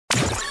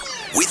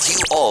with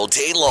you all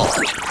day long.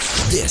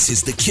 This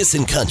is the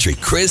Kissin' Country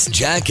Chris,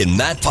 Jack, and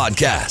Matt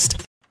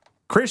podcast.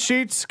 Chris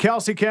Sheets,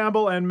 Kelsey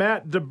Campbell, and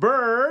Matt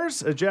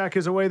DeBurs. Jack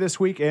is away this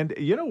week, and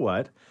you know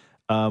what?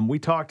 We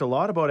talked a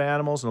lot about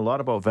animals and a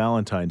lot about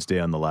Valentine's Day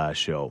on the last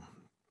show.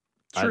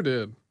 Sure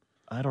did.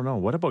 I don't know.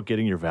 What about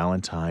getting your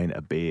Valentine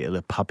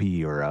a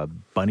puppy or a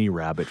bunny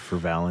rabbit for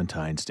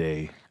Valentine's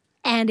Day?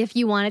 And if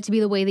you want it to be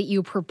the way that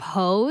you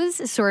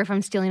propose, sorry if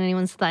I'm stealing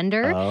anyone's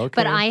thunder, Okay.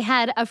 but I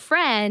had a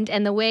friend,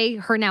 and the way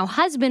her now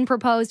husband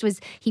proposed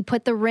was he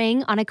put the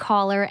ring on a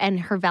collar, and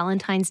her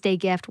Valentine's Day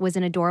gift was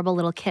an adorable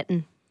little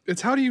kitten.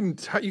 It's how you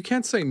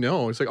can't say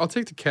no. It's like, I'll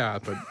take the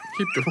cat, but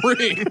keep the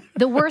ring.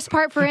 The worst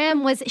part for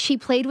him was she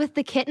played with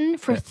the kitten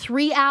for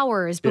 3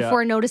 hours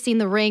before noticing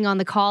the ring on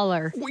the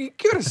collar. Well, you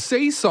gotta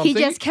say something.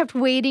 He just kept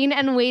waiting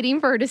and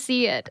waiting for her to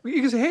see it.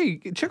 You can say,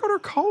 hey, check out her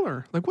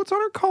collar. Like, what's on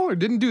her collar?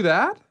 Didn't do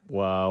that?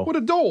 Wow. What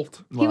a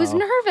dolt. He was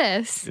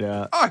nervous.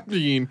 Yeah. I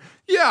mean,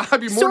 yeah,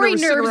 I'd be more Sorry,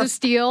 nervous. nerves of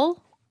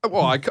steel.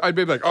 Well, I'd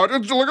be like, oh,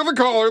 did you look at the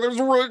collar? There's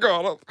a ring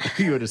on it.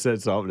 You would have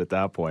said something at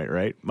that point,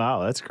 right?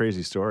 Wow, that's a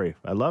crazy story.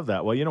 I love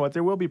that. Well, you know what?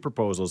 There will be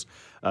proposals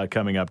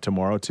coming up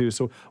tomorrow, too.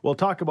 So we'll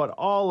talk about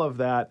all of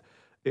that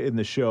in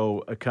the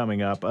show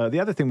coming up. The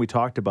other thing we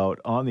talked about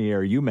on the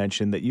air, you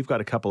mentioned that you've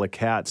got a couple of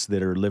cats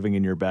that are living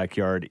in your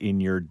backyard in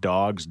your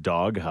dog's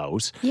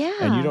doghouse. Yeah.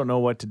 And you don't know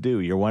what to do.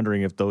 You're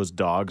wondering if those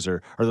dogs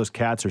or those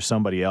cats are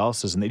somebody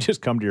else's, and they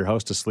just come to your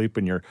house to sleep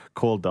in your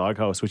cold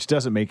doghouse, which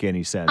doesn't make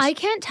any sense. I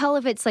can't tell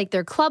if it's like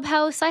their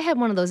clubhouse. I had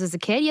one of those as a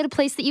kid. You had a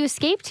place that you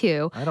escaped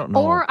to. I don't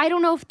know. Or I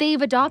don't know if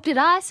they've adopted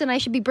us and I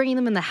should be bringing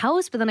them in the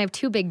house, but then I have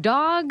 2 big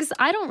dogs.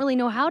 I don't really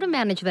know how to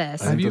manage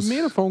this. Have you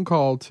made a phone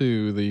call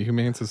to the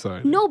Humane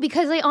Society? No,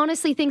 because I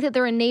honestly think that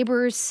they're a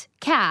neighbor's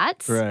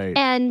cats. Right.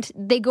 And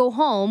they go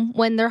home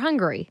when they're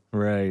hungry.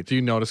 Right. Do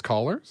you notice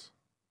collars?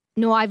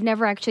 No, I've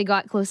never actually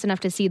got close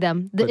enough to see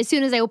them. As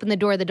soon as I open the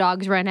door, the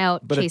dogs run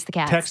out, chase the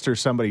cats. Texter,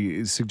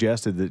 somebody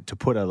suggested that to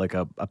put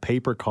a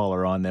paper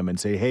collar on them and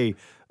say, hey,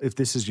 if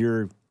this is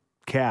your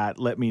cat,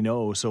 let me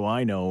know so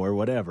I know, or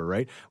whatever,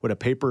 right? Would a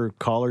paper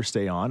collar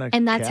stay on?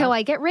 And that's how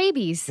I get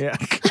rabies. Yeah,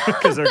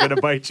 because they're going to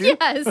bite you?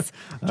 Yes.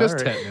 Just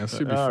tetanus.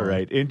 Should be All fine.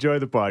 right. Enjoy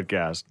the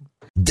podcast.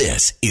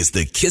 This is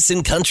the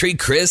Kissin' Country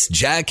Chris,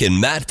 Jack, and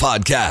Matt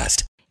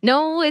podcast.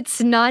 No,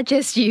 it's not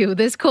just you.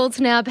 This cold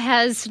snap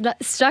has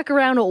stuck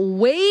around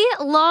way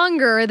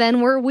longer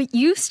than we're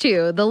used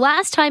to. The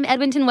last time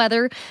Edmonton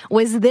weather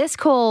was this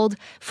cold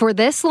for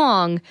this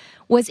long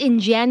was in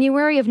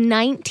January of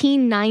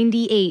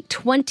 1998,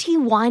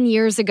 21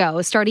 years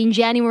ago. Starting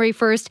January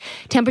 1st,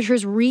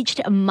 temperatures reached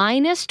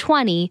minus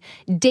 20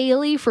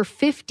 daily for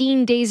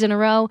 15 days in a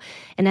row.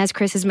 And as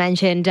Chris has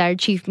mentioned, our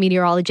chief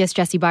meteorologist,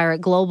 Jesse Beyer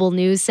at Global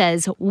News,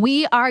 says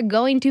we are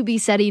going to be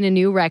setting a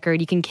new record.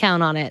 You can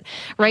count on it.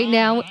 Right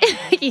now,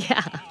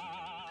 yeah.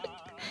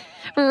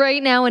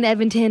 Right now in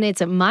Edmonton,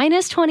 it's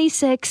minus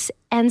 26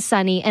 and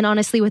sunny. And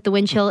honestly, with the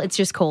wind chill, it's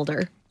just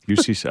colder. You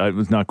see,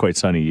 it's not quite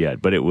sunny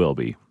yet, but it will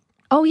be.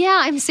 Oh, yeah,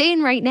 I'm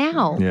saying right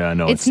now. Yeah,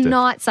 no, it's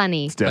not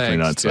sunny. It's definitely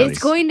not Thanks. sunny. It's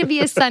going to be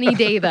a sunny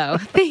day, though.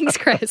 Thanks,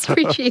 Chris.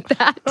 Appreciate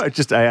that.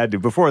 I had to,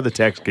 before the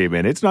text came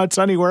in, it's not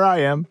sunny where I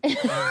am.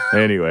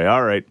 Anyway,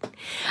 all right.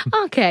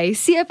 Okay,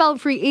 CFL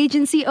free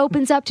agency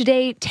opens up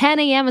today. 10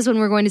 a.m. is when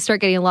we're going to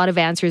start getting a lot of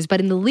answers. But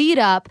in the lead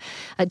up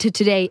to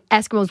today,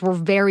 Eskimos were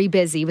very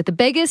busy with the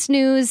biggest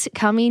news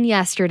coming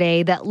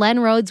yesterday that Len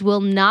Rhodes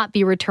will not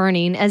be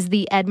returning as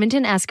the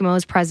Edmonton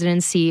Eskimos president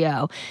and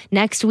CEO.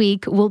 Next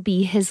week will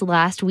be his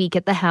last week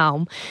at the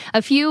helm.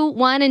 A few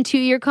 1- and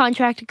 2-year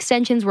contract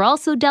extensions were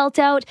also dealt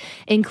out,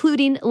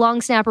 including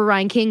long snapper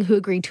Ryan King, who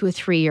agreed to a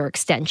 3-year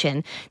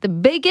extension. The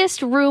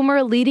biggest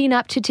rumor leading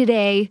up to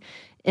today,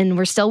 and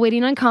we're still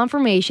waiting on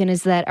confirmation,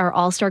 is that our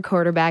all-star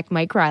quarterback,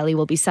 Mike Riley,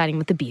 will be signing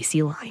with the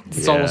BC Lions.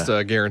 It's almost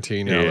a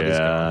guarantee now. that he's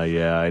gone.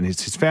 Yeah. And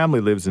his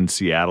family lives in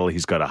Seattle.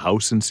 He's got a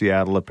house in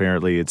Seattle,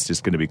 apparently. It's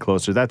just going to be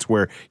closer. That's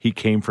where he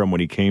came from when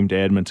he came to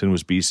Edmonton,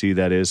 was BC,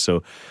 that is. So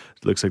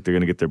it looks like they're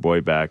going to get their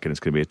boy back, and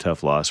it's going to be a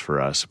tough loss for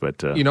us.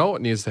 But You know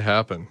what needs to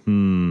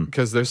happen?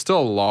 Because there's still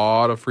a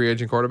lot of free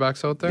agent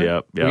quarterbacks out there.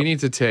 Yep. We need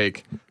to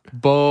take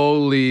Bo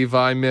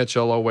Levi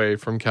Mitchell away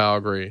from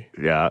Calgary.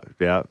 Yeah,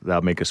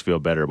 that'll make us feel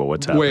better about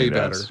what's happening. Way to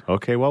better. us.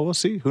 Okay, well, we'll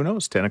see. Who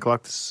knows? 10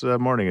 o'clock this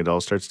morning, it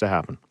all starts to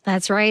happen.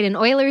 That's right. And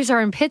Oilers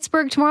are in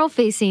Pittsburgh tomorrow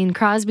facing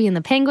Crosby and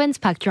the Penguins.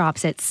 Puck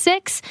drops at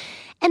 6.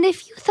 And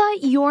if you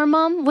thought your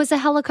mom was a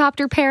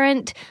helicopter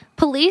parent,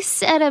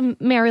 police at a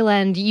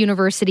Maryland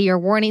university are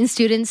warning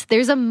students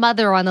there's a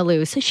mother on the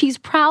loose. She's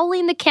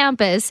prowling the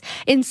campus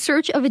in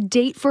search of a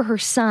date for her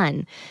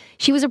son.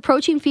 She was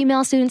approaching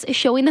female students,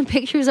 showing them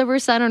pictures of her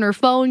son on her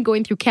phone,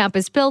 going through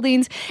campus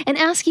buildings, and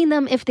asking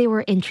them if they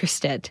were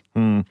interested.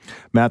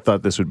 Matt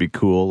thought this would be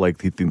cool. Like,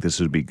 he'd think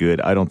this would be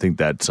good. I don't think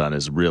that son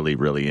is really,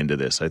 really into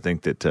this. I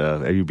think that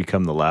you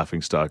become the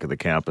laughingstock of the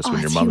campus when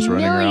your it's mom's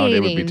running around. It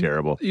would be humiliating.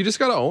 terrible. You just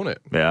got to own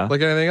it. Yeah.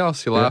 Like anything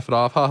else. You laugh it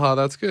off. Ha ha,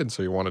 that's good.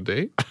 So you want a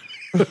date?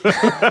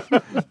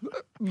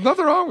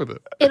 Nothing wrong with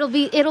it.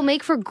 It'll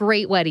make for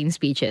great wedding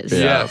speeches. Yeah,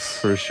 Yes.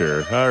 for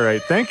sure. All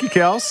right. Thank you,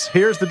 Kels.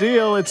 Here's the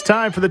deal. It's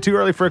time for the Too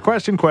Early for a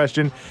Question.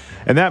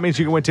 And that means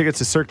you can win tickets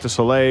to Cirque du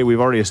Soleil. We've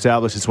already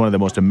established it's one of the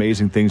most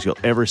amazing things you'll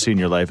ever see in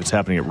your life. It's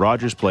happening at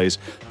Rogers Place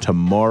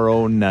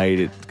tomorrow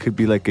night. It could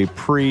be like a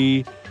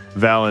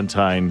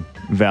pre-Valentine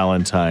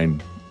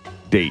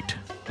date.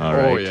 All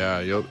right. Oh, yeah.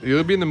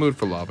 You'll be in the mood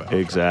for love. After.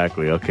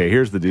 Exactly. Okay,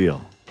 here's the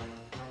deal.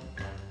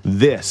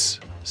 This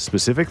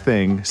specific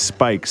thing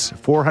spikes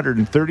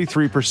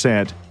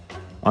 433%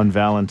 on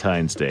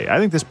Valentine's Day. I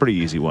think this is a pretty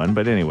easy one,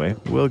 but anyway,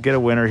 we'll get a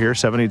winner here,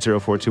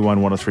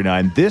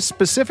 780-421-1039. This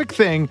specific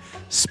thing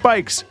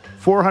spikes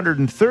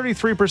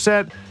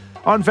 433%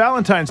 on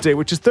Valentine's Day,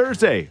 which is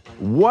Thursday.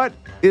 What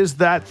is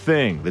that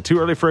thing? The Too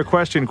Early for a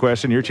Question,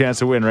 your chance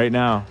to win right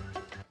now.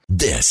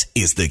 This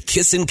is the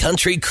Kissin'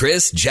 Country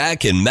Chris,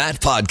 Jack, and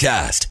Matt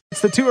podcast.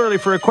 It's the Too Early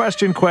for a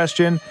Question,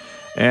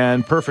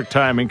 and perfect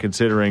timing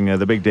considering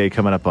the big day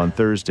coming up on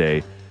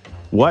Thursday.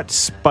 What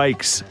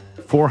spikes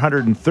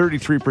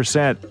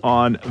 433%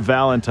 on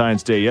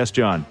Valentine's Day? Yes,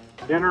 John?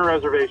 Dinner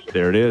reservation.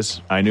 There it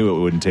is. I knew it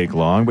wouldn't take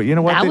long, but you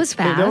know what? That was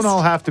They don't fast.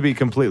 all have to be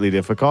completely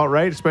difficult,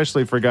 right?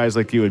 Especially for guys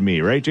like you and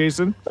me, right,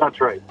 Jason?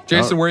 That's right.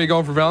 Jason, where are you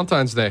going for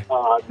Valentine's Day?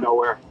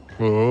 Nowhere.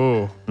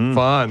 Oh,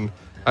 fun.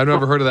 I've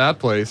never heard of that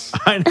place.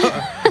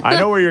 I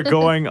know where you're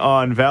going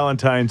on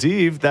Valentine's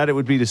Eve. That it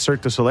would be to Cirque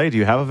du Soleil. Do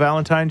you have a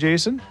Valentine,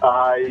 Jason?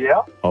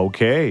 Yeah.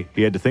 Okay.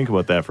 You had to think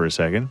about that for a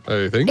second.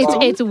 I think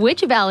It's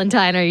which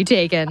Valentine are you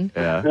taking?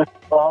 Yeah.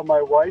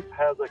 My wife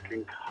has a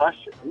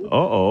concussion.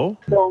 Uh-oh.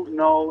 Don't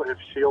know if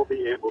she'll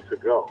be able to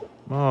go.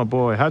 Oh,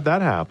 boy. How'd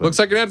that happen? Looks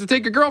like you're going to have to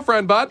take your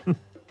girlfriend, bud.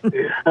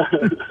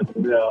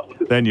 Yeah.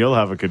 Then you'll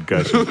have a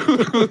concussion.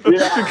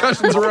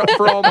 Concussions are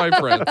for all my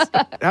friends.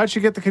 How'd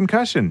she get the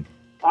concussion?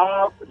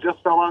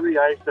 Just fell on the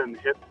ice and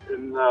hit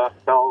and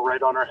fell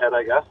right on her head,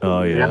 I guess.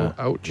 Oh, yeah.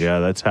 Ouch. Yeah,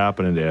 that's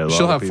happening to a lot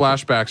She'll of have people.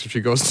 flashbacks if she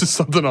goes to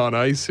something on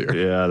ice here.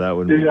 Yeah, that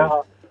would be Yeah.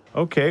 good.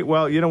 Okay,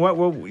 well, you know what?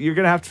 Well, you're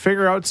going to have to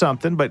figure out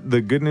something, but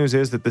the good news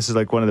is that this is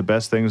like one of the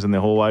best things in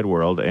the whole wide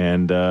world,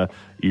 and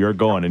you're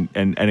going.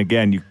 And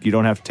again, you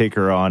don't have to take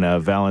her on a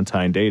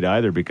Valentine date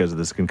either because of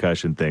this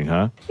concussion thing,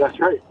 huh? That's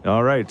right.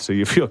 All right, so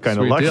you feel kind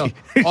of Sweet lucky.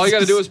 deal. All you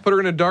got to do is put her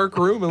in a dark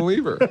room and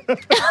leave her.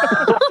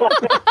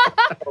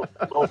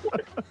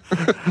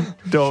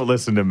 Don't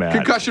listen to Matt.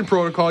 Concussion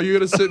protocol. You got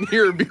to sit in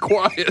here and be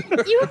quiet.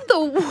 You have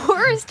the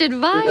worst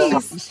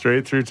advice.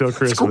 Straight through till It's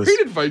Christmas.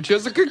 great advice. She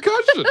has a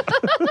concussion.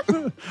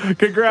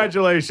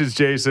 Congratulations,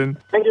 Jason.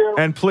 Thank you.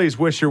 And please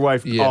wish your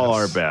wife Yes. all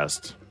our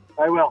best.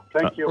 I will.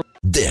 Thank you.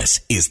 This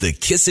is the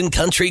Kissin'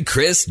 Country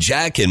Chris,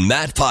 Jack, and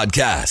Matt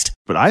podcast.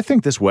 But I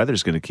think this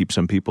weather's going to keep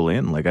some people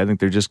in. Like, I think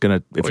they're just going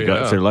to, if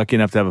they're lucky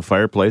enough to have a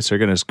fireplace, they're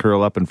going to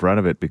curl up in front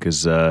of it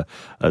because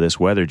this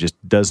weather just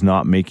does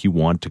not make you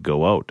want to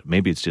go out.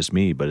 Maybe it's just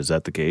me, but is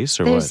that the case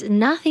or There's what?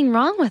 nothing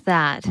wrong with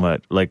that.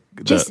 What? Like,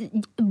 Just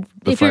the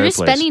if you're just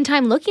fireplace. spending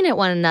time looking at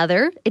one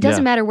another, it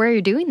doesn't Yeah. matter where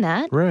you're doing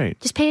that. Right.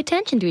 Just pay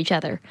attention to each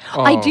other.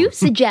 I do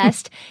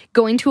suggest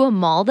going to a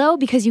mall though,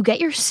 because you get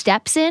your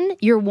steps in,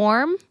 you're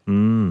warm.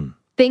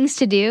 Things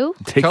to do.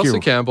 Take Kelsey your,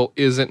 Campbell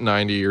isn't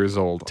 90 years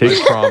old.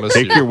 I promise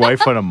take you. your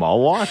wife on a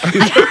mall walk?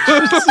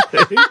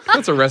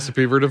 That's a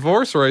recipe for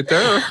divorce right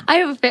there. I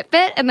have a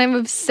Fitbit and I'm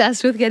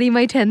obsessed with getting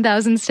my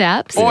 10,000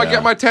 steps. Oh, I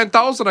get my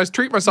 10,000. I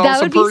treat myself that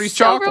some would be Purdy's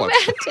so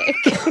chocolates.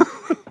 romantic.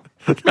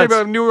 Maybe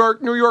a New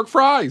York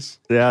fries.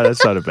 Yeah,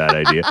 that's not a bad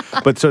idea.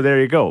 But so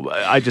there you go.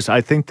 I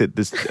think that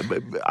this,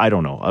 I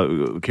don't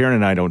know. Karen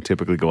and I don't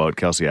typically go out.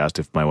 Kelsey asked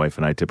if my wife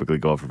and I typically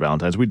go out for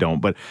Valentine's. We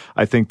don't. But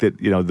I think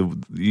that,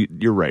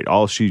 you're right.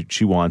 All she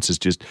wants is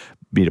just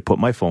me to put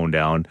my phone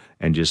down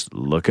and just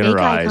look in Make her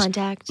eye eyes,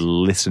 contact.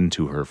 listen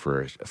to her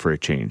for a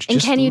change. And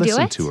just can you do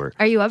listen it? to her.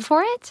 Are you up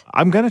for it?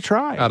 I'm going to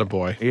try.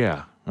 Attaboy.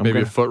 Yeah.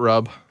 Maybe a foot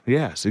rub.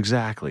 Yes,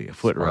 exactly. A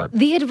foot rub.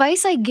 The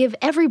advice I give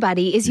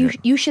everybody is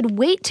you should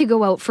wait to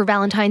go out for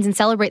Valentine's and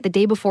celebrate the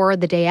day before or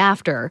the day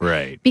after.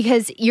 Right.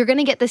 Because you're going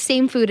to get the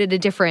same food at a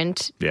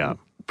different Yeah.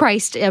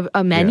 priced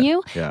a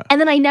menu. yeah. And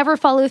then I never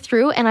follow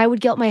through, and I would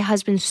guilt my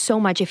husband so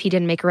much if he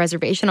didn't make a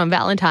reservation on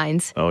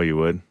Valentine's. Oh, you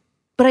would?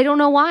 But I don't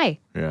know why.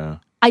 Yeah.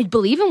 I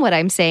believe in what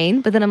I'm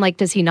saying, but then I'm like,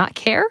 does he not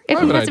care if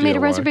I have he an hasn't made idea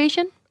a why.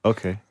 reservation?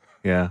 Okay.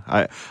 Yeah.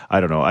 I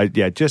don't know.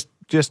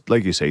 Just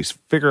like you say,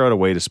 figure out a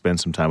way to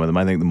spend some time with them.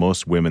 I think the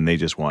most women, they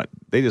just want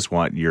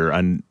your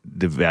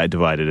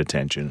undivided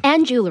attention.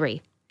 And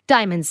jewelry.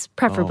 Diamonds,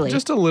 preferably.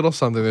 Just a little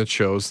something that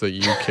shows that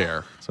you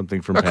care.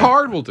 Something from A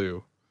card will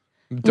do.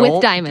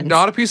 Don't, diamonds.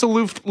 Not a piece of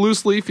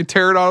loose leaf. You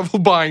tear it out of a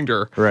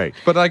binder. Right.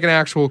 But like an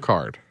actual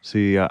card.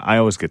 See, I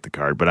always get the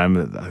card, but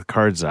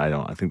cards, I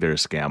don't. I think they're a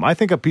scam. I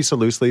think a piece of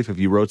loose leaf, if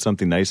you wrote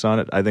something nice on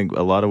it, I think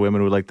a lot of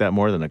women would like that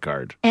more than a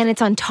card. And it's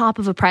on top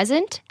of a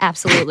present?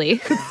 Absolutely.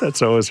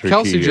 That's always her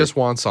Kelsey key here. just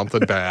wants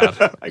something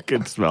bad. I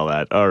can smell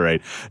that. All right.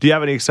 Do you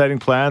have any exciting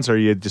plans, or are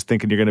you just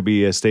thinking you're going to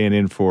be staying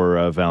in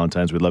for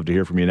Valentine's? We'd love to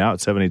hear from you now at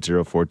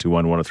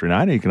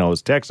 780-421-1039, and you can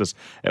always text us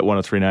at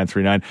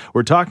 103939.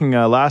 We're talking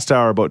last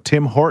hour about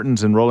Tim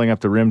Hortons and rolling up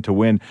the rim to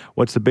win.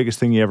 What's the biggest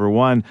thing you ever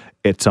won?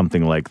 It's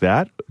something like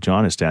that.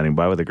 John is standing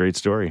by with a great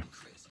story.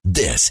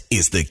 This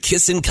is the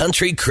Kissin'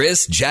 Country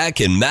Chris,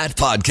 Jack, and Matt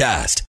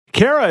podcast.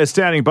 Kara is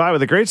standing by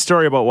with a great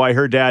story about why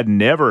her dad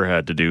never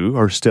had to do,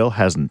 or still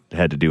hasn't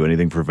had to do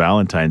anything for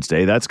Valentine's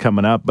Day. That's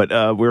coming up. But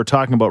we were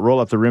talking about Roll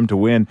Up the Rim to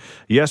Win.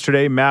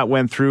 Yesterday, Matt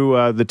went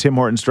through the Tim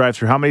Hortons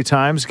drive-thru. How many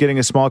times? Getting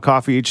a small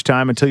coffee each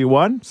time until you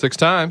won? 6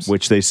 times.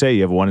 Which they say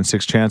you have a 1 in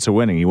 6 chance of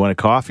winning. You won a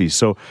coffee.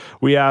 So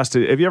we asked,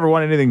 have you ever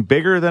won anything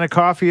bigger than a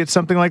coffee at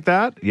something like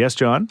that? Yes,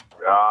 John?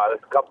 A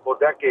couple of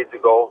decades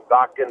ago,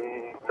 back in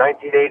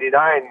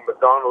 1989,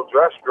 McDonald's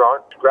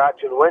restaurant, scratch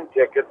and win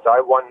tickets,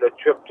 I won the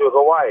trip to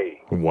Hawaii.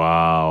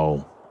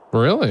 Wow.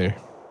 Really?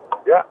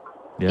 Yeah,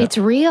 Yeah. It's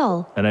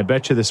real. And I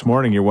bet you this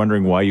morning you're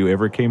wondering why you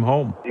ever came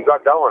home. you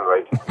got that one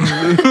right.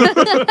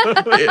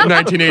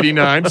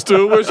 1989.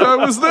 Still wish I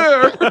was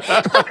there.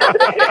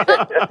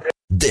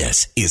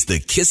 This is the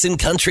Kissin'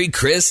 Country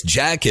Chris,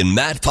 Jack, and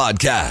Matt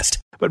podcast.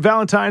 But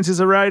Valentine's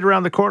is right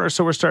around the corner,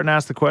 so we're starting to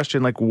ask the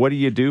question, like, what do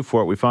you do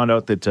for it? We found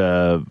out that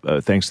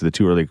thanks to the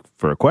Too Early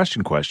for a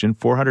Question,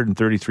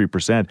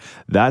 433%,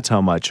 that's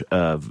how much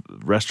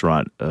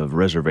restaurant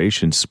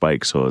reservations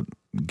spike. So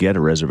get a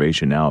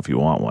reservation now if you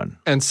want one.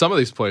 And some of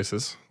these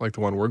places, like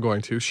the one we're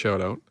going to, shout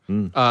out,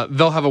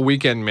 they'll have a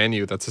weekend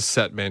menu that's a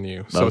set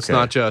menu. So it's Okay.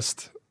 not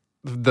just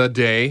the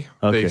day.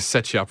 Okay. They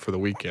set you up for the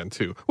weekend,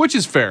 too, which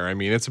is fair. I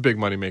mean, it's a big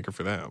moneymaker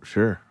for them.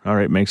 Sure. All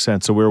right, makes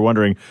sense. So we were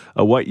wondering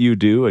what you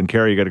do. And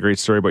Carrie, you got a great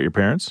story about your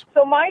parents?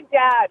 So my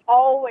dad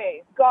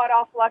always got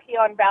off lucky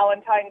on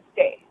Valentine's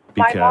Day.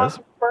 Because? My mom's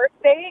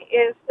birthday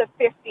is the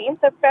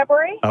 15th of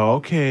February. Oh,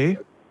 okay.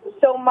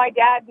 So my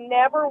dad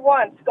never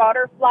once got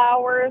her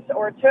flowers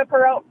or took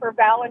her out for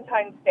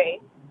Valentine's Day.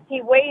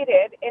 He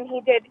waited and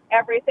he did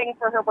everything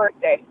for her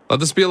birthday.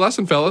 Let this be a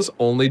lesson, fellas.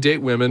 Only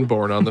date women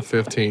born on the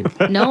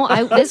 15th. No,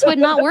 this would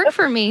not work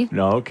for me.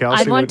 No,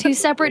 Kelsey I'd want would- 2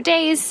 separate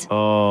days.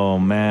 Oh,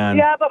 man.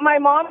 Yeah, but my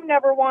mom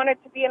never wanted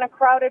to be in a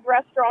crowded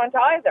restaurant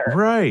either.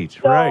 Right,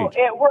 So right.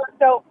 it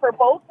worked out for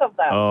both of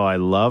them. Oh, I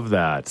love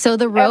that. So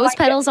the rose like it.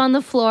 petals on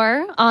the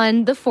floor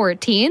on the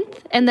 14th,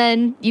 and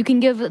then you can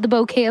give the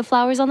bouquet of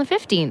flowers on the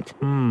 15th.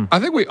 I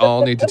think we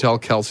all need to tell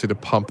Kelsey to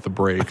pump the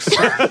brakes.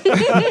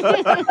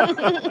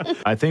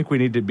 I think we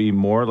need to be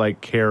more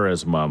like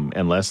Kara's mom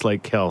and less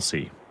like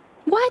Kelsey.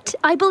 What?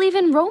 I believe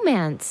in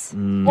romance.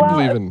 You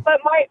believe in...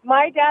 But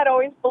my dad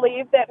always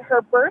believed that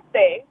her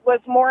birthday was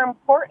more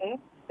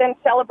important than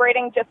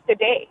celebrating just a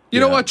day.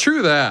 You know what?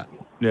 True that.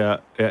 Yeah,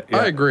 yeah.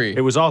 I agree.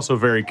 It was also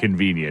very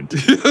convenient.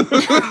 Yeah.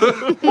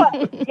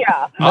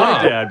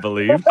 My dad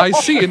believed. I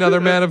see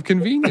another man of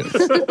convenience.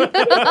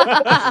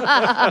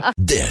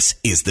 This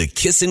is the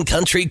Kissin'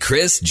 Country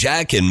Chris,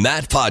 Jack, and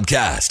Matt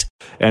podcast.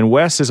 And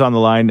Wes is on the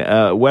line.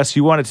 Wes,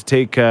 you wanted to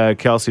take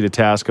Kelsey to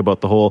task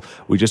about the whole.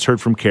 We just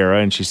heard from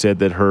Kara, and she said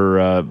that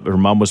her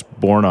mom was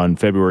born on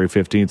February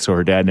 15th, so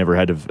her dad never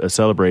had to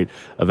celebrate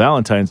a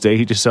Valentine's Day.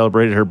 He just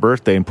celebrated her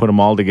birthday and put them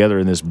all together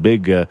in this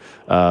big,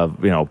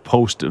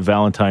 post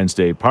Valentine's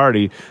Day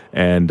party,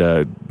 and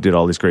did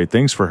all these great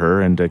things for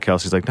her. And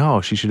Kelsey's like, no,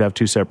 she should have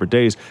 2 separate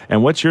days.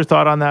 And what's your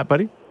thought on that,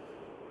 buddy?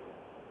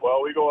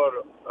 Well, we go out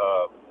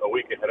a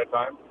week ahead of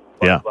time.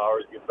 Yeah.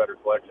 Flowers get better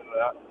selection than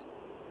that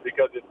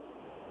because it's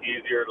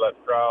easier, less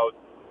crowds.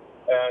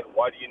 And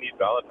why do you need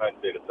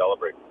Valentine's Day to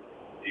celebrate?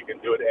 You can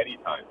do it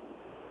anytime.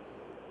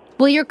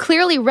 Well, you're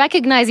clearly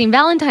recognizing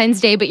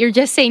Valentine's Day, but you're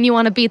just saying you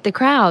want to beat the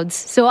crowds.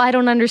 So I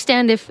don't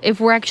understand if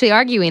we're actually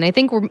arguing. I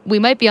think we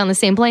might be on the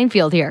same playing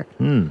field here.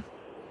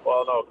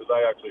 Well, no, because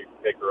I actually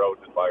take her out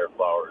and buy her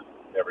flowers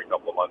every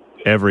couple of months.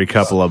 Every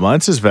couple of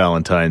months is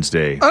Valentine's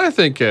Day. I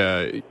think,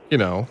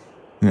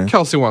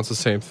 Kelsey wants the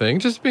same thing.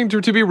 Just being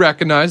to be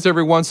recognized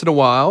every once in a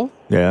while.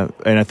 Yeah,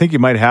 and I think you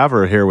might have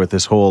her here with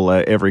this whole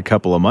every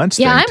couple of months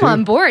Yeah, thing, I'm too.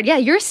 on board. Yeah,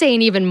 you're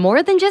saying even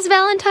more than just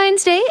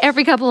Valentine's Day.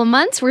 Every couple of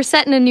months, we're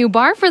setting a new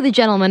bar for the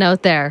gentleman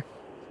out there.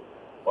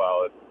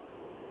 Well,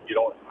 you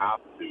don't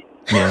have to.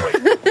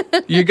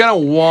 You're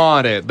going to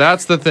want it.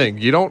 That's the thing.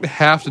 You don't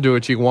have to do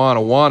it. You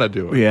want to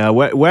do it. Yeah,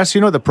 Wes,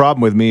 the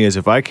problem with me is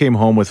if I came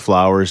home with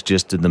flowers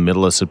just in the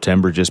middle of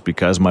September just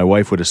because, my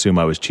wife would assume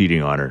I was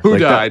cheating on her. Who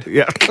died?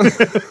 Yeah.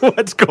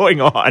 What's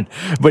going on?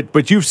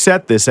 But you've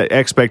set this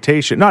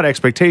expectation, not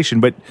expectation,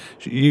 but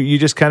you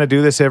just kind of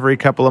do this every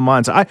couple of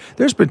months.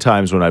 There's been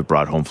times when I've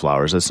brought home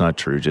flowers. That's not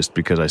true, just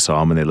because I saw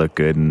them and they look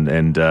good.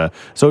 And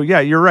so,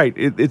 yeah, you're right.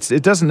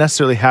 It doesn't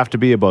necessarily have to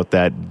be about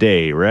that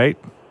day, right?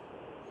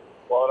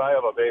 Well, and I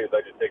have a vase. I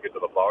just take it to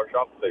the flower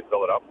shop. They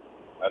fill it up,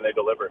 and they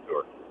deliver it to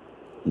her.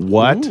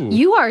 What? Ooh.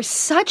 You are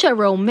such a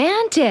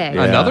romantic.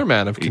 Yeah. Another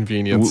man of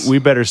convenience. We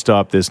better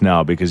stop this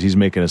now because he's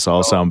making us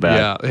all sound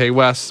bad. Yeah. Hey,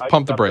 Wes, I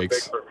pump the just have to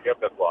brakes. beg for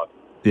forgiveness lot.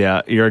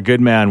 Yeah, you're a good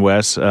man,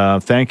 Wes.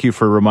 Thank you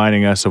for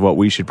reminding us of what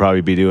we should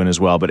probably be doing as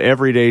well. But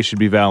every day should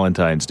be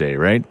Valentine's Day,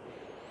 right?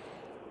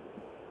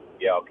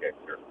 Yeah, okay,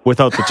 sure.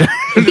 Without the...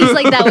 He's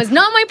like, that was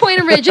not my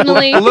point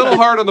originally. A little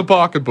hard on the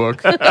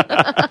pocketbook.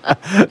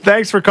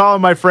 Thanks for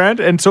calling, my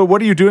friend. And so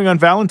what are you doing on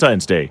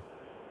Valentine's Day?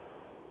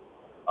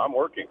 I'm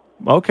working.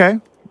 Okay.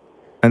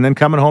 And then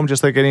coming home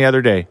just like any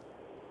other day?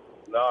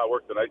 No, I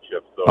work the night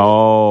shift, so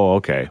Oh,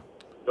 okay.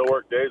 He'll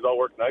work days, I'll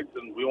work nights,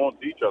 and we won't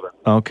see each other.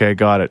 Okay,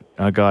 got it.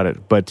 I got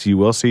it. But you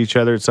will see each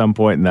other at some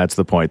point, and that's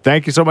the point.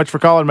 Thank you so much for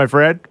calling, my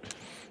friend.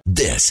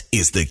 This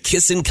is the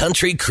Kissin'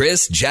 Country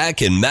Chris,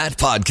 Jack, and Matt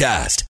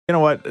podcast. You know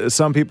what?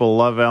 Some people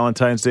love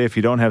Valentine's Day. If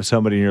you don't have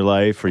somebody in your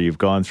life or you've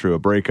gone through a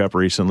breakup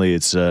recently,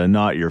 it's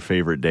not your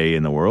favorite day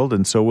in the world.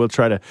 And so we'll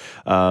try to,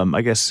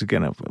 I guess,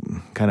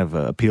 kind of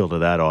appeal to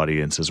that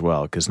audience as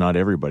well, because not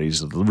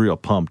everybody's real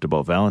pumped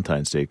about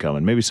Valentine's Day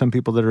coming. Maybe some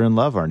people that are in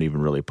love aren't even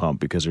really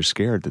pumped because they're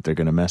scared that they're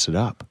going to mess it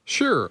up.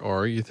 Sure.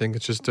 Or you think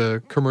it's just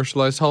a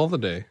commercialized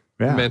holiday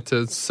meant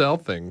to sell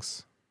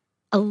things.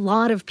 A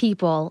lot of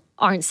people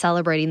aren't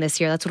celebrating this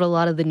year. That's what a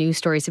lot of the news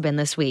stories have been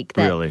this week.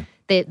 That Really?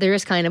 They're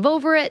just kind of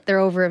over it. They're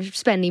over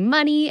spending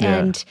money.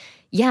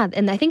 Yeah.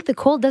 And I think the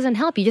cold doesn't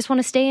help. You just want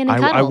to stay in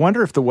and cuddle. I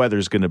wonder if the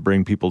weather's going to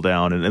bring people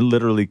down and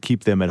literally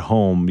keep them at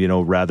home,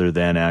 rather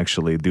than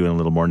actually doing a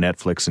little more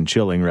Netflix and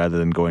chilling rather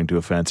than going to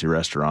a fancy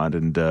restaurant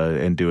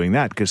and doing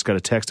that. Just got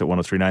a text at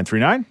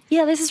 103939.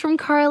 Yeah, this is from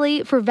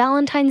Carly. For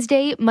Valentine's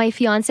Day, my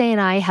fiance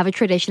and I have a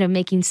tradition of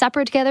making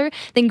supper together,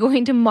 then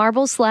going to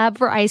Marble Slab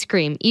for ice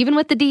cream. Even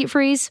with the deep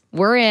freeze,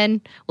 we're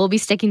in. We'll be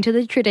sticking to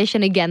the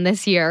tradition again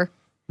this year.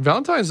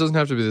 Valentine's doesn't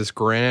have to be this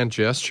grand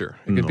gesture.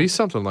 It could be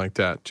something like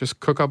that. Just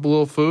cook up a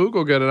little food,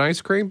 go get an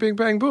ice cream, bing,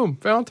 bang, boom,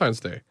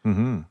 Valentine's Day.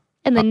 Mm-hmm.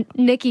 And then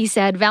Nikki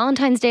said,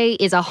 Valentine's Day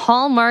is a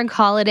hallmark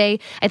holiday.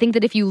 I think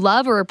that if you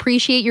love or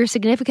appreciate your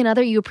significant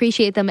other, you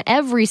appreciate them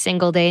every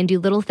single day and do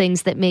little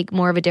things that make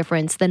more of a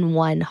difference than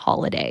one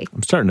holiday.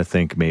 I'm starting to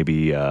think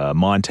maybe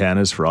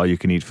Montana's for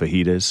all-you-can-eat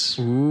fajitas.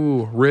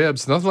 Ooh,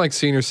 ribs. Nothing like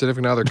seeing your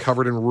significant other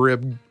covered in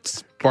rib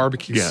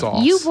barbecue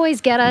sauce. You boys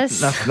get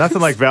us.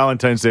 Nothing like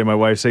Valentine's Day, my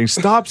wife saying,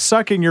 stop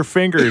sucking your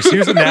fingers.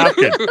 Use a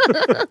napkin.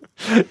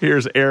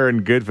 Here's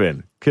Aaron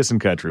Goodvin, Kissin'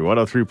 Country,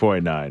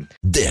 103.9.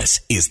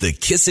 This is the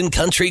Kissin'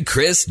 Country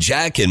Chris,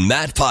 Jack, and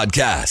Matt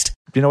podcast.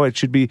 You know, it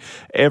should be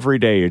every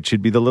day. It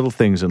should be the little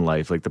things in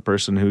life, like the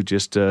person who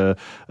just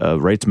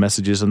writes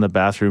messages in the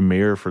bathroom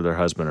mirror for their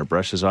husband or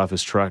brushes off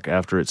his truck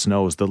after it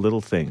snows, the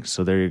little things.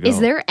 So there you go. Is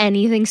there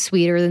anything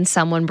sweeter than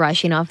someone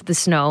brushing off the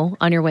snow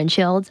on your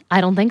windshield?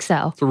 I don't think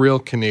so. It's a real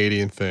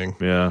Canadian thing.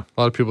 Yeah.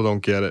 A lot of people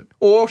don't get it.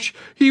 Oh,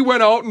 he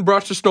went out and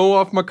brushed the snow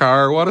off my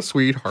car. What a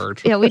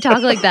sweetheart. Yeah, we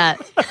talk like that.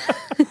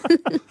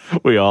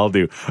 We all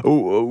do.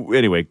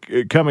 Anyway,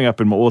 coming up,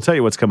 we'll tell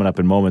you what's coming up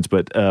in moments,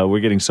 but we're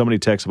getting so many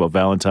texts about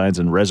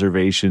Valentine's and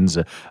reservations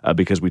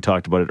because we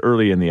talked about it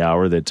early in the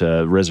hour that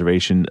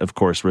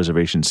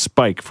reservations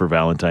spike for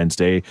Valentine's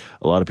Day.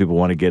 A lot of people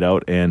want to get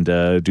out and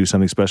do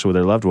something special with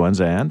their loved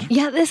ones. And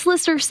yeah, this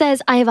listener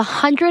says, I have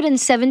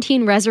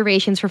 117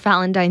 reservations for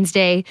Valentine's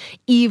Day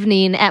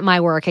evening at my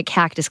work at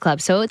Cactus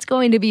Club, so it's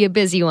going to be a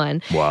busy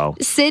one. Wow.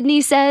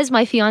 Sydney says,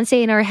 my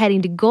fiance and I are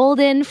heading to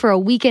Golden for a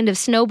weekend of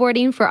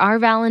snowboarding for our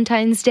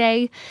Valentine's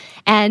Day.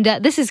 And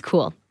this is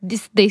cool.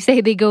 They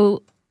say they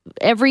go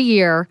every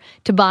year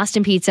to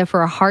Boston Pizza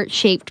for a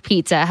heart-shaped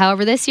pizza.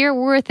 However, this year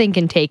we're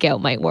thinking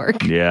takeout might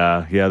work.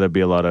 Yeah, there'd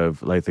be a lot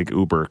of, I think,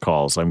 Uber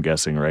calls, I'm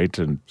guessing, right?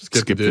 And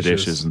skip the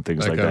dishes and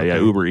things like that. Yeah,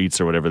 Uber Eats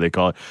or whatever they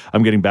call it.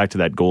 I'm getting back to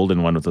that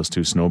Golden one with those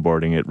two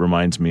snowboarding. It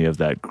reminds me of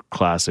that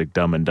classic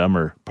Dumb and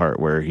Dumber part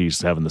where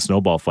he's having the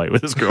snowball fight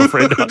with his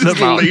girlfriend. Just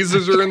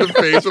lasers her in the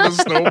face with a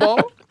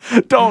snowball?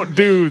 Don't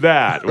do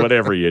that,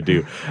 whatever you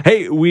do.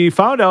 Hey, we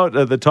found out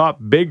the top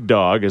big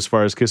dog as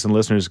far as Kissin'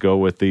 listeners go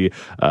with the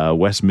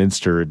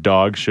Westminster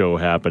Dog Show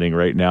happening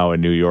right now in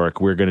New York.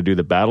 We're going to do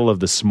the Battle of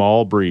the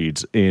Small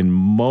Breeds in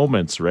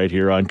moments right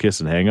here on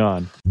Kissin'. Hang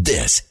on.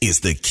 This is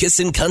the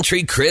Kissin'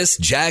 Country Chris,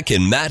 Jack,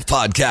 and Matt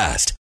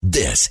podcast.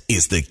 This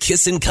is the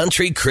Kissin'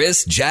 Country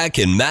Chris, Jack,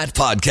 and Matt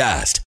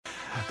podcast.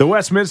 The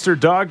Westminster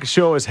Dog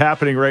Show is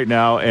happening right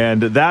now,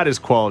 and that is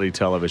quality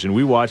television.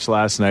 We watched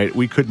last night.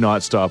 We could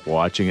not stop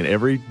watching, and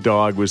every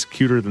dog was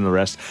cuter than the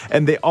rest.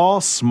 And they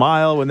all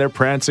smile when they're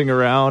prancing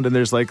around, and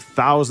there's like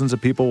thousands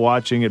of people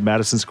watching at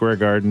Madison Square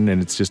Garden,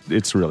 and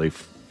it's really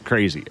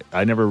crazy.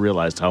 I never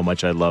realized how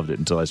much I loved it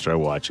until I started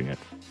watching it.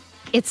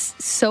 It's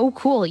so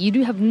cool. You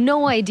do have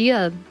no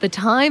idea the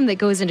time that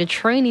goes into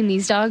training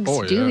these dogs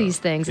to do these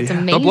things. It's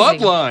amazing. The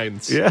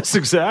bloodlines. Yes,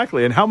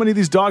 exactly. And how many of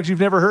these dogs you've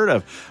never heard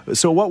of?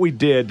 So what we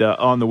did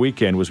on the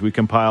weekend was we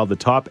compiled the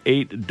top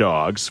 8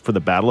 dogs for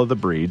the Battle of the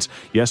Breeds.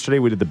 Yesterday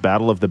we did the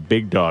Battle of the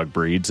Big Dog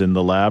Breeds, and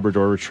the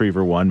Labrador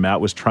Retriever won. Matt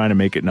was trying to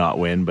make it not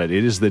win, but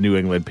it is the New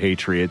England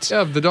Patriots.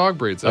 Yeah, the dog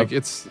breeds.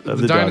 It's the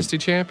dynasty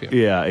champion.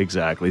 Yeah,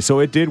 exactly. So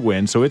it did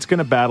win. So it's going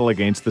to battle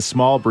against the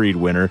small breed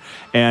winner.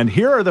 And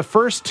here are the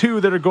first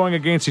 2 that are going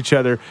against each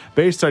other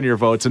based on your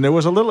votes. And there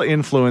was a little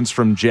influence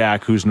from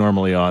Jack, who's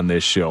normally on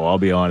this show. I'll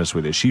be honest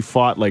with you. She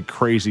fought like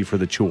crazy for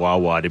the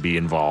Chihuahua to be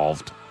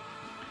involved.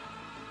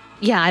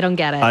 Yeah, I don't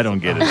get it. I don't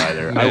get it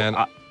either. Man,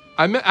 I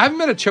haven't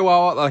met a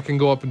Chihuahua that I can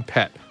go up and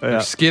pet.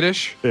 They're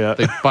skittish. Yeah.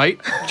 They bite.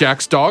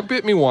 Jack's dog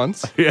bit me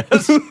once.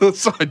 Yes.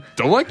 So I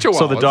don't like Chihuahuas.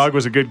 So the dog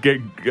was a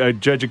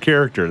good judge of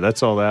character.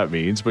 That's all that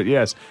means. But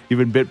yes, you've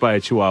been bit by a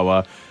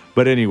Chihuahua.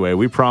 But anyway,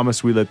 we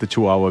promised we let the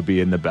Chihuahua be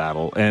in the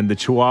battle. And the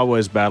Chihuahua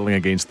is battling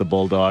against the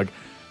Bulldog.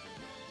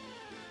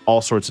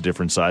 all sorts of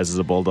different sizes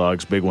of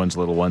bulldogs, big ones,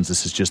 little ones.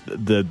 This is just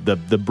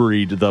the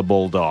breed, the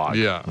bulldog.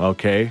 Yeah.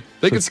 Okay?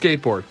 They can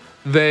skateboard.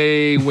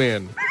 They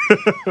win.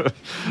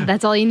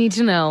 That's all you need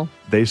to know.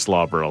 They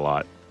slobber a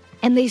lot.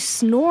 And they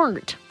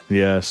snort.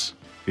 Yes.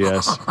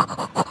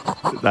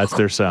 That's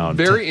their sound.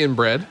 Very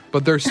inbred,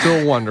 but they're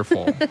still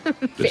wonderful.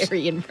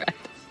 Very inbred.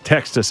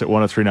 Text us at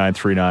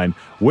 103939.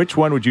 Which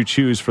one would you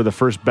choose for the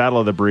first battle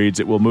of the breeds?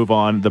 It will move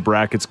on. The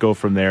brackets go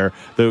from there.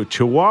 The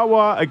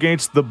Chihuahua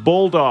against the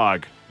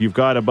Bulldog. You've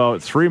got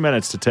about 3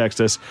 minutes to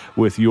text us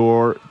with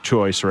your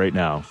choice right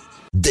now.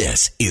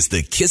 This is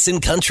the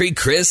Kissin' Country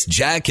Chris,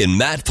 Jack, and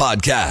Matt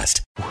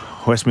podcast.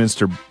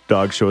 Westminster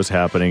Dog Show is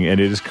happening, and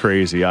it is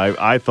crazy.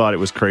 I thought it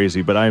was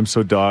crazy, but I am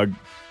so dog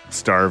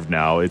starved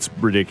now. It's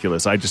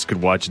ridiculous. I just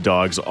could watch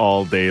dogs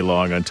all day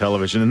long on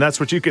television, and that's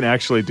what you can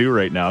actually do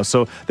right now.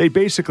 So they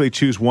basically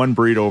choose one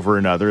breed over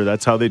another.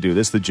 That's how they do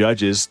this. The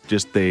judges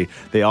they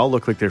all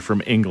look like they're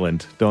from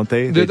England, don't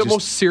they? They're the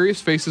most serious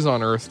faces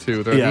on earth,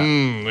 too. They're, Yeah.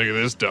 Look at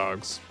this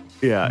dogs.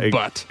 Yeah,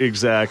 But.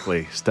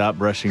 exactly. Stop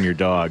brushing your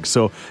dog.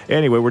 So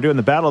anyway, we're doing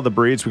the Battle of the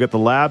Breeds. We got the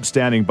Lab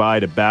standing by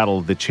to battle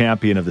the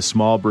champion of the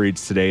small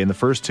breeds today. And the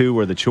first two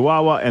were the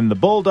Chihuahua and the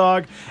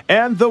Bulldog.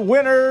 And the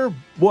winner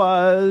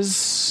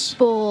was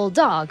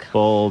Bulldog.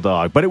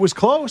 Bulldog. But it was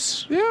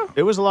close. Yeah.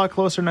 It was a lot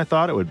closer than I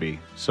thought it would be.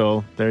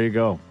 So there you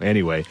go.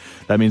 Anyway,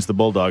 that means the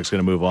Bulldog's going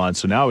to move on.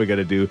 So now we got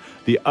to do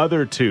the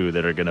other two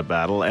that are going to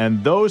battle.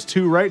 And those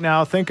two right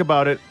now, think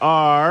about it,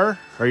 are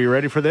you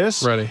ready for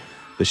this? Ready.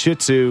 The Shih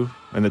Tzu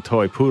and the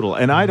Toy Poodle.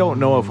 And I don't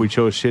know if we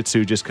chose Shih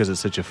Tzu just because it's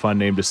such a fun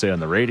name to say on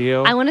the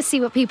radio. I want to see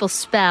what people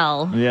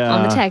spell on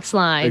Yeah, the text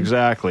line.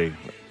 Exactly.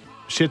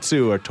 Shih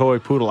Tzu or Toy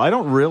Poodle. I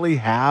don't really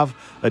have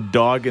a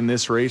dog in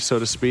this race, so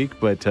to speak,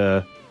 but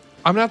I'm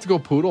going to have to go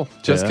poodle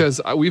just Yeah.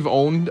 because we've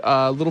owned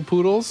little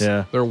poodles.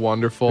 Yeah. They're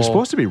wonderful. they're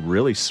supposed to be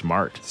really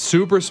smart.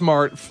 Super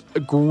smart,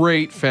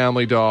 great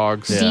family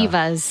dogs. Yeah.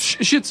 Divas.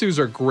 Shih Tzus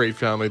are great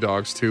family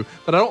dogs too,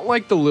 but I don't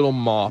like the little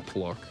mop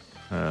look.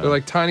 They're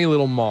like tiny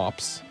little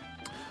mops.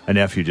 A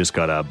nephew just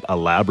got a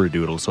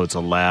Labradoodle, so it's a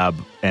lab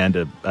and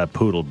a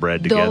poodle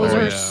bred together. Those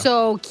are yeah.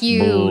 so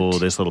cute. Oh,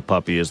 this little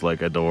puppy is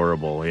like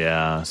adorable.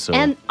 Yeah. So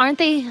And aren't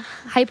they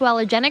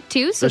hypoallergenic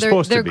too? So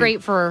supposed to they're be.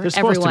 great for They're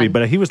supposed everyone. to be,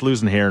 but he was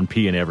losing hair and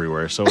peeing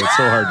everywhere, so it's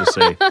so hard to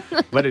say.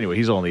 But anyway,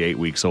 he's only 8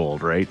 weeks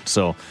old, right?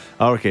 So,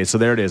 okay, so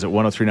there it is at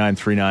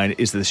 103939.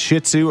 Is it the Shih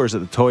Tzu or is it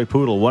the Toy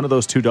Poodle? One of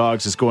those two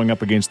dogs is going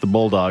up against the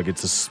Bulldog.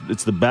 It's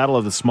the battle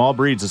of the small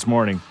breeds this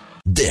morning.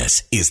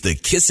 This is the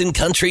Kissin'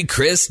 Country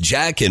Chris,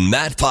 Jack, and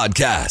Matt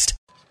podcast.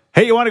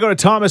 Hey, you want to go to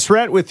Thomas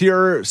Rhett with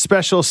your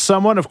special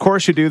someone? Of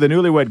course you do. The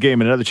Newlywed Game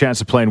and another chance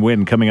to play and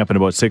win coming up in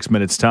about 6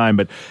 minutes' time.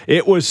 But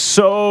it was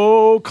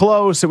so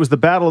close. It was the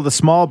battle of the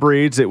small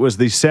breeds. It was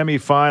the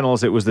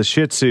semifinals. It was the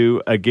Shih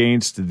Tzu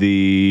against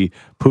the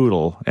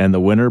Poodle. And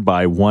the winner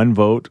by 1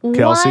 vote,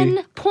 Kelsey.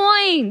 1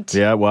 point.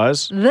 Yeah, it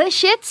was. The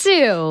Shih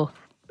Tzu.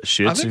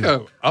 Shih I Tzu. think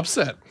an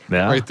upset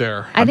right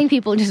there. I think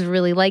people just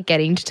really like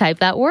getting to type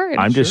that word.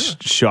 I'm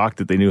just shocked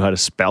that they knew how to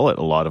spell it,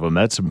 a lot of them.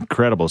 That's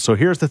incredible. So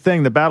here's the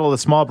thing, the battle of the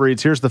small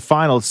breeds. Here's the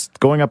finals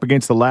going up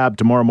against the Lab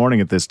tomorrow morning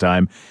at this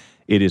time.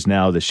 It is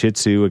now the Shih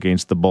Tzu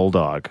against the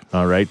Bulldog.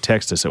 All right,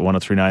 text us at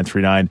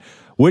 103939.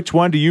 Which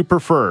one do you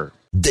prefer?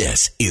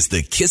 This is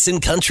the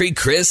Kissin' Country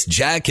Chris,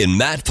 Jack, and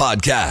Matt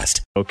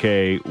podcast.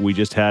 Okay, we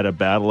just had a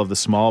battle of the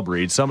small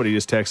breeds. Somebody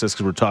just texted us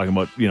because we're talking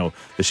about,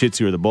 the Shih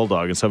Tzu or the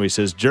Bulldog, and somebody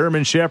says,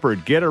 German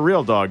Shepherd, get a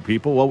real dog,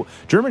 people. Well,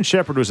 German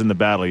Shepherd was in the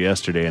battle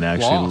yesterday and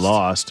actually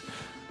lost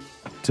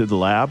to the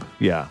Lab.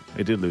 Yeah,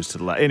 it did lose to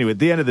the Lab. Anyway, at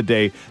the end of the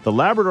day, the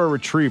Labrador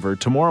Retriever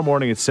tomorrow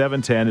morning at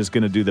 7:10 is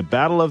going to do the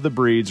battle of the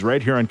breeds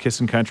right here on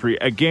Kissin' Country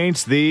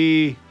against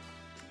the...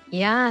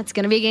 Yeah, it's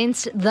going to be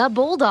against the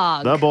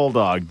Bulldog. The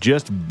Bulldog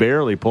just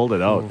barely pulled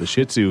it out. The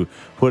Shih Tzu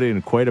put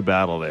in quite a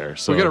battle there.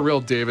 So We got a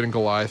real David and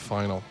Goliath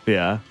final.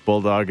 Yeah,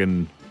 Bulldog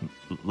and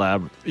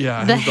Lab.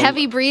 Yeah. the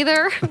heavy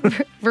breather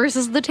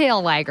versus the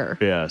tail wagger.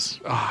 Yes.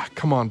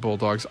 Come on,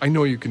 Bulldogs. I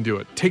know you can do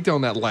it. Take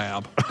down that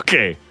Lab.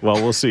 Okay, well,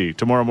 we'll see.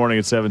 Tomorrow morning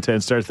at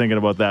 7:10, start thinking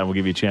about that, and we'll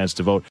give you a chance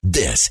to vote.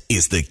 This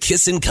is the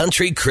Kissin'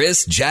 Country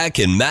Chris, Jack,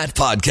 and Matt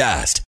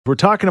podcast. We're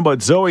talking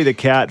about Zoe the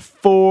cat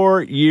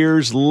 4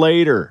 years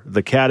later.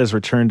 The cat has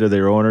returned to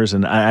their owners,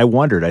 and I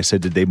wondered, I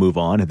said, did they move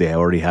on? Did they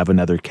already have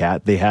another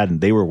cat? They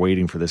hadn't. They were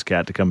waiting for this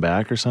cat to come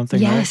back or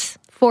something, Yes,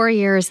 4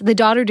 years. The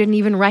daughter didn't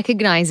even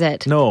recognize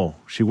it. No,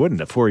 she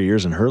wouldn't. 4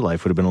 years in her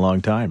life would have been a long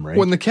time, right?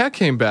 When the cat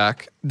came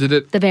back, did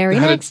it... The very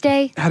next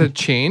day. Had it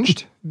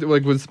changed?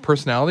 Like, was the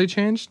personality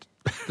changed?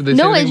 Did they say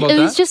No, anything it about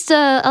that? was just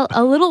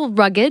a little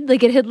rugged.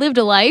 Like it had lived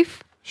a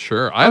life.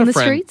 Sure. I had on a the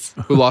friend streets?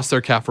 who lost their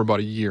cat for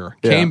about a year.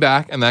 Yeah. Came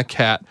back, and that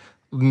cat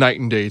night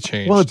and day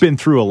change. Well, it's been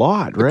through a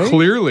lot, right?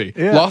 Clearly.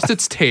 Yeah. Lost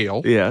its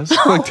tail. Yes.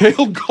 Like,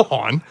 tail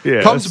gone.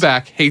 Yes. Comes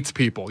back, hates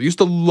people. Used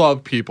to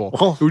love people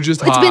who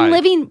just It's hide. been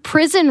living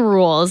prison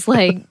rules,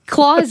 like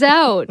claws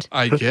out.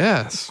 I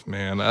guess,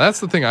 man.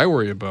 That's the thing I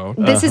worry about.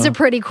 This is a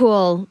pretty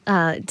cool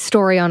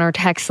story on our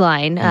text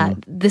line.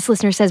 This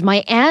listener says,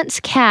 my aunt's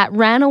cat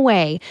ran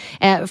away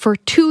for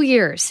 2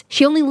 years.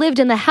 She only lived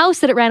in the house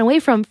that it ran away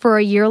from for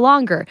a year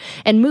longer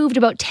and moved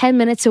about 10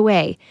 minutes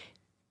away.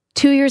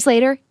 2 years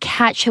later,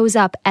 cat shows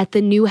up at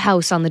the new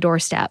house on the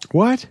doorstep.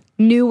 What?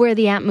 Knew where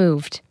the aunt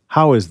moved.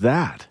 How is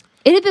that?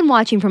 It had been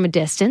watching from a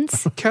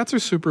distance. Cats are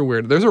super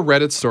weird. There's a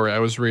Reddit story I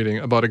was reading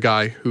about a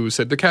guy who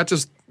said the cat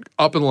just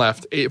up and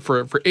left.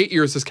 For 8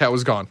 years, this cat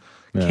was gone.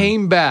 Yeah.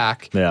 Came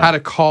back, had a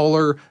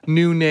collar,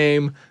 new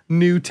name,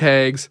 new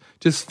tags,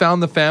 just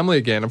found the family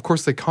again. Of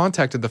course, they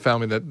contacted the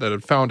family that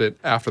had found it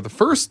after the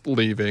first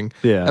leaving.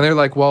 Yeah. And they're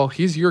like, well,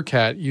 he's your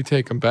cat. You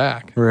take him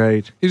back.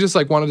 Right. He just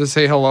like wanted to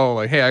say hello.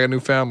 Like, hey, I got a new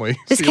family.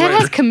 This See you cat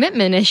later. has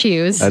commitment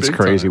issues. That's Big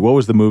crazy. time. What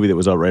was the movie that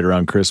was out right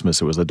around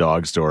Christmas? It was a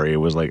dog story. It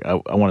was like, I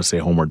want to say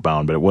Homeward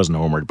Bound, but it wasn't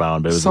Homeward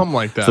Bound. But it was Something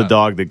like It's the that.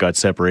 dog that got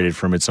separated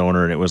from its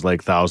owner, and it was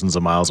like thousands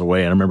of miles away.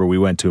 And I remember we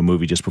went to a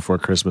movie just before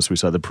Christmas. We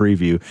saw the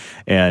preview,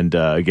 and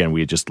again, we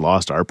had just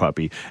lost our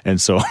puppy.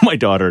 And so my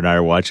daughter and I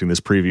are watching this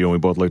preview, and we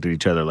both looked at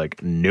each other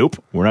like, nope,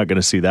 we're not going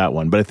to see that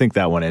one. But I think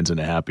that one ends in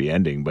a happy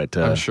ending. But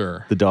I'm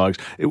sure. the dogs,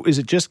 is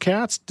it just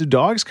cats? Do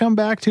dogs come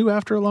back too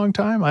after a long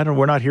time?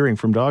 We're not hearing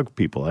from dog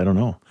people. I don't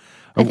know.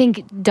 I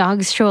think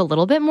dogs show a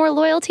little bit more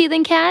loyalty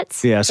than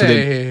cats. Yeah, so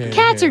Hey,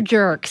 Cats are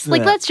jerks.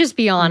 Like, let's just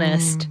be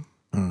honest.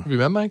 Have you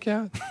met my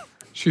cat?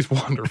 She's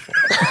wonderful.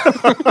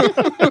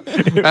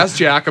 Ask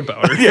Jack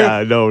about her.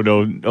 yeah,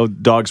 no.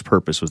 Dog's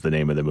Purpose was the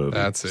name of the movie.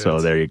 That's it. So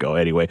there you go.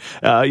 Anyway,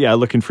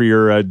 looking for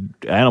your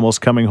animals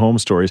coming home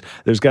stories.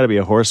 There's got to be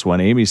a horse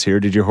one. Amy's here.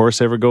 Did your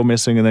horse ever go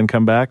missing and then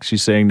come back?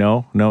 She's saying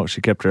no. No, she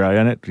kept her eye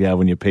on it. Yeah,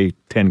 when you pay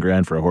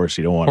 $10,000 for a horse,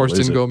 you don't want Horse to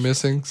lose didn't it. go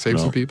missing. Save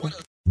some people.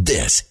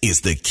 This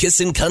is the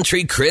Kissin'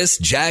 Country Chris,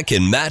 Jack,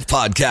 and Matt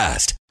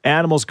podcast.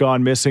 Animals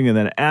gone missing and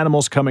then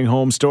animals coming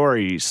home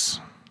stories.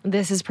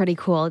 This is pretty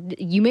cool.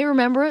 You may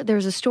remember there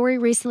was a story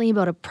recently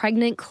about a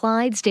pregnant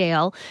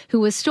Clydesdale who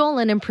was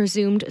stolen and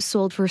presumed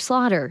sold for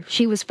slaughter.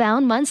 She was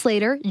found months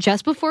later,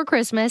 just before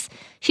Christmas.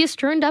 She has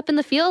turned up in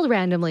the field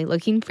randomly,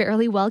 looking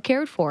fairly well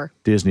cared for.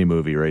 Disney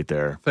movie right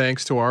there.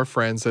 Thanks to our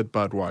friends at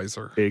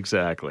Budweiser.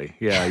 Exactly.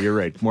 Yeah, you're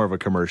right. More of a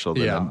commercial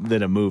Yeah.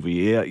 than a movie.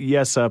 Yeah.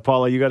 Yes,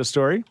 Paula, you got a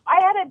story? I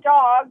had a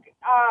dog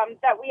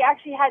that we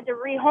actually had to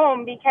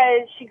rehome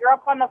because she grew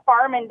up on the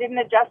farm and didn't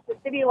adjust to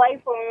city life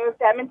when we moved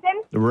to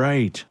Edmonton.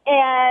 Right.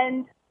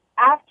 And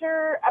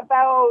after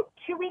about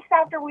 2 weeks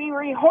after we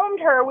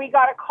rehomed her, we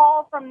got a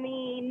call from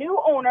the new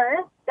owner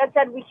that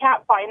said we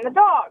can't find the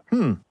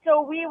dog.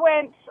 So we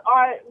went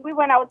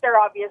out there,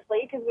 obviously,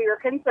 because we were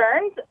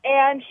concerned,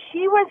 and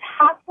she was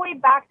halfway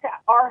back to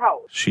our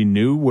house. She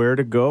knew where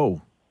to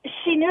go.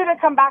 She knew to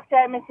come back to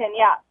Edmonton,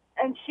 yeah.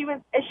 And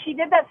she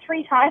did that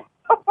 3 times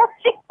before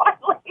she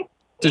finally...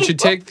 Did she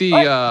take the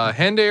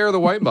Henday or the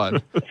White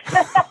Bud? The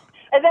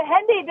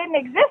Henday didn't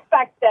exist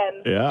back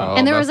then. Yeah. Oh,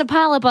 And there was a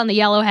pileup on the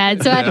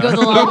Yellowhead, so I had to go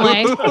the long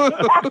way.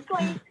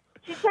 Exactly.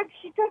 She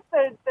took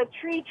the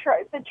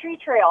tree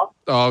trail.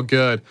 Oh,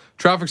 good.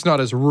 Traffic's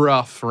not as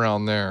rough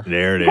around there.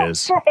 There it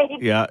is.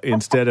 Right. Yeah,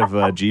 instead of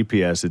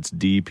GPS, it's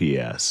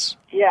DPS.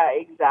 Yeah,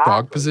 exactly.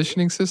 Dog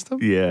positioning system?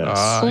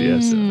 Yes,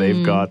 yes,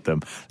 they've got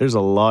them. There's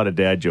a lot of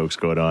dad jokes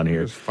going on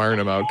here. Just firing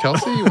them out.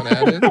 Kelsey, you want to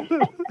add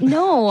in?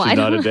 No, She's I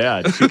not a don't.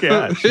 dad. She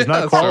can't. She's Yeah,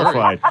 not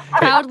qualified.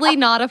 Proudly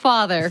not a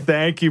father.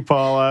 Thank you,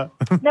 Paula.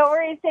 No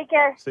worries. Take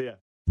care. See ya.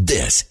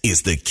 This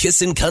is the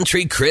Kissin'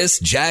 Country Chris,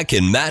 Jack,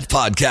 and Matt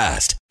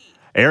podcast.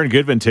 Aaron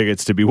Goodman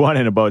tickets to be won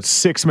in about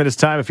 6 minutes'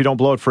 time if you don't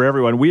blow it for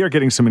everyone. We are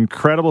getting some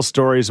incredible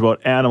stories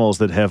about animals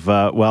that have,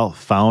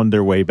 found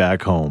their way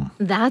back home.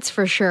 That's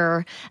for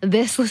sure.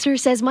 This listener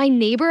says, my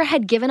neighbor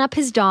had given up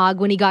his dog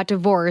when he got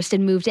divorced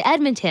and moved to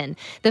Edmonton.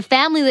 The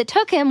family that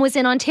took him was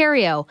in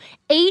Ontario.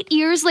 8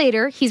 years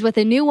later, he's with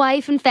a new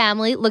wife and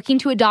family looking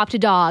to adopt a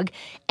dog.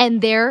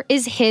 And there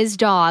is his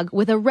dog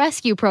with a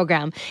rescue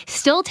program.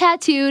 Still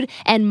tattooed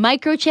and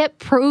microchip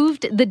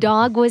proved the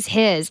dog was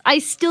his. I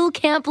still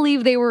can't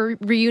believe they were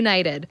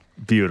reunited.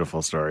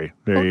 Beautiful story.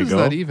 There How you does go.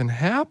 that even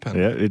happen?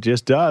 Yeah, it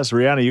just does.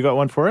 Rihanna, you got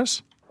one for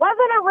us?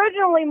 Wasn't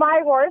originally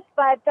my horse,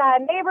 but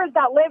neighbors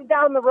that lived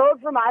down the road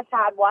from us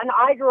had one.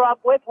 I grew up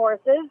with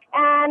horses,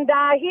 and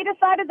he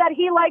decided that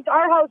he liked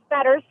our house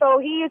better, so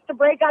he used to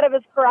break out of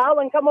his corral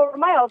and come over to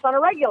my house on a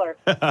regular.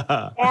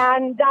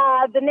 And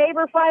the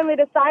neighbor finally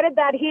decided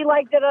that he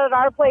liked it at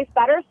our place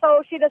better,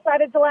 so she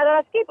decided to let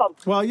us keep him.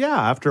 Well,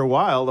 yeah, after a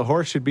while, the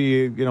horse should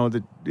be,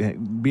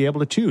 be able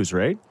to choose,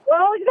 right?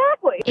 Well,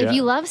 exactly. If Yeah.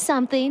 you love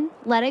something,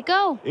 let it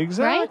go. Right?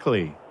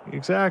 Exactly.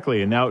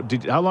 Exactly. And now,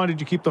 how long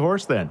did you keep the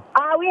horse then?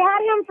 We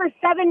had him for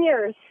 7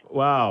 years.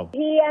 Wow.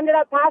 He ended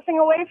up passing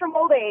away from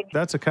old age.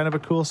 That's a kind of a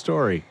cool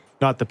story.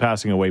 Not the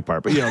passing away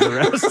part, but, the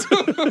rest.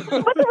 But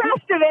the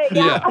rest of it,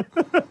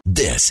 yeah.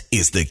 This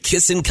is the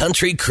Kissin'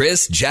 Country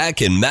Chris,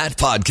 Jack, and Matt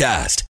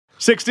podcast.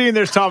 16,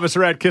 there's Thomas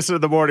Rhett, Kissing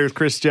in the Morning with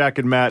Chris, Jack,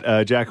 and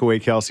Matt. Jack away,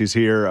 Kelsey's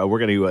here. We're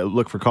going to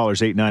look for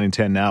callers 8, 9, and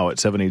 10 now at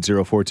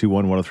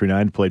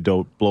 780-421-1039 to play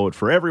Don't Blow It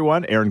for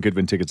everyone. Aaron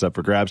Goodwin tickets up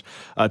for grabs.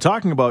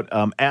 Talking about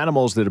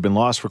animals that have been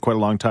lost for quite a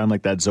long time,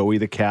 like that Zoe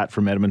the cat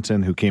from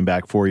Edmonton who came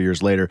back 4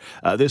 years later.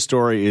 This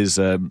story is,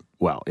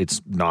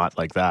 it's not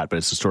like that, but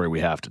it's a story we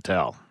have to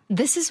tell.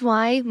 This is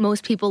why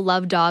most people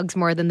love dogs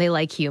more than they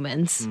like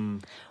humans.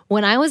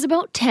 When I was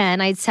about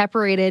 10, I'd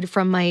separated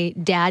from my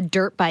dad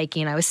dirt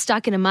biking. I was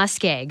stuck in a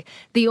muskeg.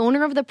 The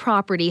owner of the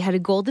property had a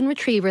golden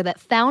retriever that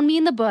found me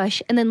in the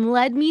bush and then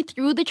led me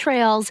through the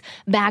trails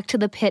back to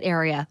the pit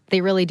area. They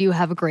really do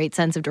have a great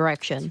sense of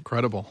direction.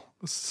 Incredible.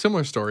 A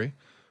similar story.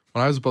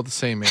 When I was about the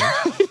same age,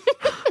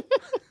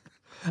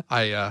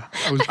 I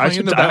was playing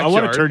in the backyard. I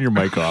want to turn your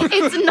mic off.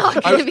 It's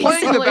not going to be a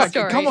similar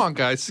story. Come on,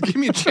 guys. Give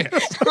me a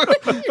chance.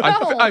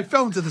 I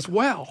fell into this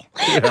well.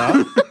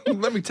 Yeah.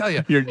 Let me tell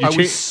you. I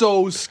was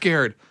so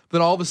scared.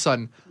 Then all of a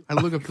sudden, I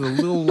look up to the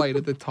little light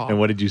at the top. And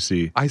what did you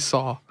see? I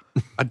saw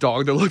a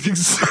dog that looked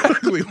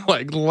exactly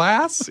like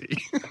Lassie.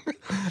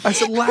 I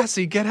said,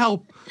 Lassie, get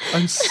help.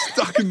 I'm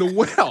stuck in the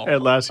well.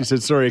 And Lassie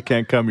said, sorry, I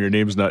can't come. Your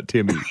name's not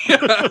Timmy.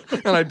 Yeah.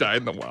 And I died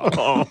in the well.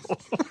 Oh.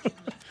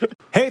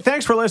 Hey,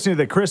 thanks for listening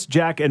to the Chris,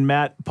 Jack, and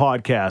Matt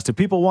podcast. If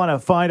people want to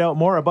find out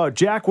more about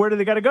Jack, where do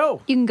they got to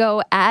go? You can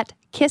go at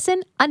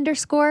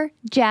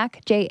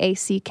kissin_Jack,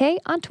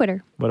 Jack, on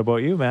Twitter. What about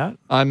you, Matt?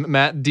 I'm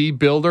Matt D.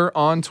 Builder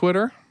on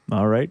Twitter.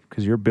 All right,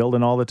 because you're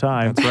building all the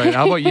time. That's right.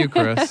 How about you,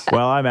 Chris?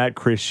 Well, I'm at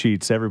Chris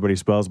Sheets. Everybody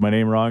spells my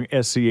name wrong,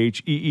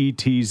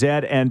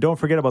 Scheetz. And don't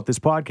forget about this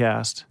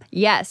podcast.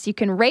 Yes, you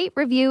can rate,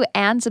 review,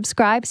 and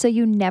subscribe so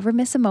you never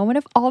miss a moment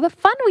of all the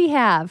fun we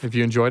have. If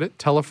you enjoyed it,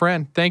 tell a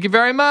friend. Thank you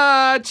very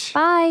much.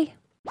 Bye.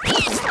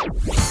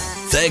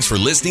 Thanks for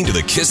listening to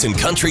the Kissin'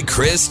 Country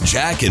Chris,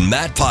 Jack, and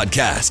Matt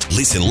podcast.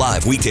 Listen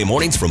live weekday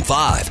mornings from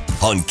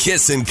 5 on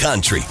Kissin'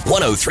 Country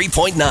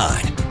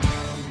 103.9.